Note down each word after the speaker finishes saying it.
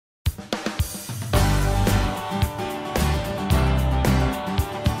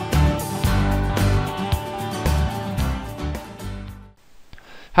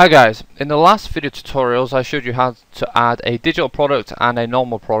Hi guys, in the last video tutorials I showed you how to add a digital product and a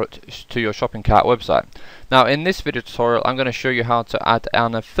normal product to your shopping cart website. Now in this video tutorial I'm going to show you how to add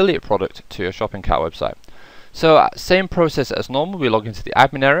an affiliate product to your shopping cart website. So same process as normal, we log into the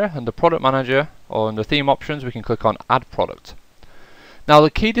admin area and the product manager, or in the theme options we can click on add product. Now the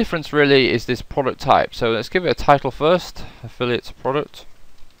key difference really is this product type, so let's give it a title first, affiliate product.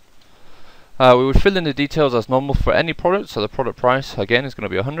 We would fill in the details as normal for any product, so the product price again is going to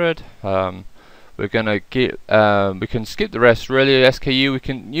be 100. We're going to get, we can skip the rest really. SKU, we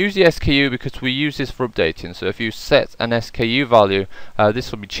can use the SKU because we use this for updating, so if you set an SKU value,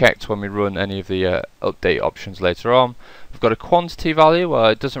 this will be checked when we run any of the update options later on. We've got a quantity value, well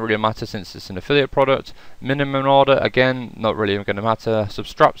it doesn't really matter since it's an affiliate product. Minimum order, again not really going to matter.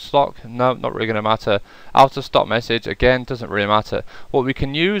 Subtract stock, no, not really going to matter. Out of stock message, again doesn't really matter. What we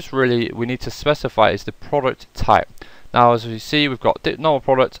can use really, we need to specify is the product type. Now as we see we've got normal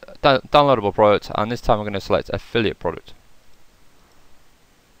product, downloadable product, and this time we're going to select affiliate product.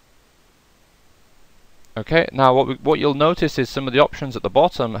 Okay, now what you'll notice is some of the options at the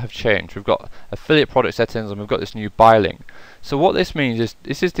bottom have changed. We've got affiliate product settings and we've got this new buy link. So what this means is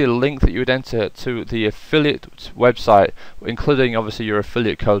this is the link that you would enter to the affiliate website, including obviously your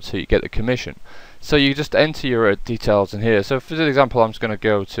affiliate code so you get the commission. So you just enter your details in here. So for example I'm just going to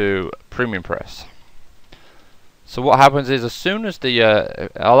go to Premium Press. So what happens is as soon as the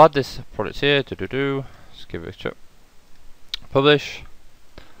I'll add this product here, just give it a check. Publish.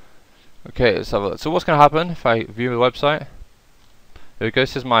 Okay, let's have a look. So what's going to happen if I view the website? Here we go,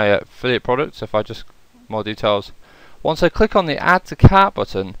 this is my affiliate product. So if I just more details, once I click on the add to cart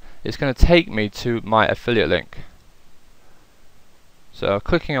button, it's going to take me to my affiliate link. So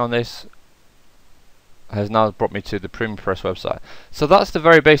clicking on this has now brought me to the Premium Press website. So that's the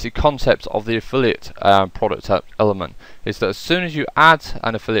very basic concept of the affiliate product element, is that as soon as you add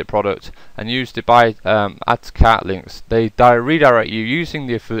an affiliate product and use the buy add to cart links, they redirect you using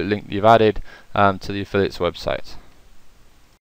the affiliate link that you've added to the affiliate's website.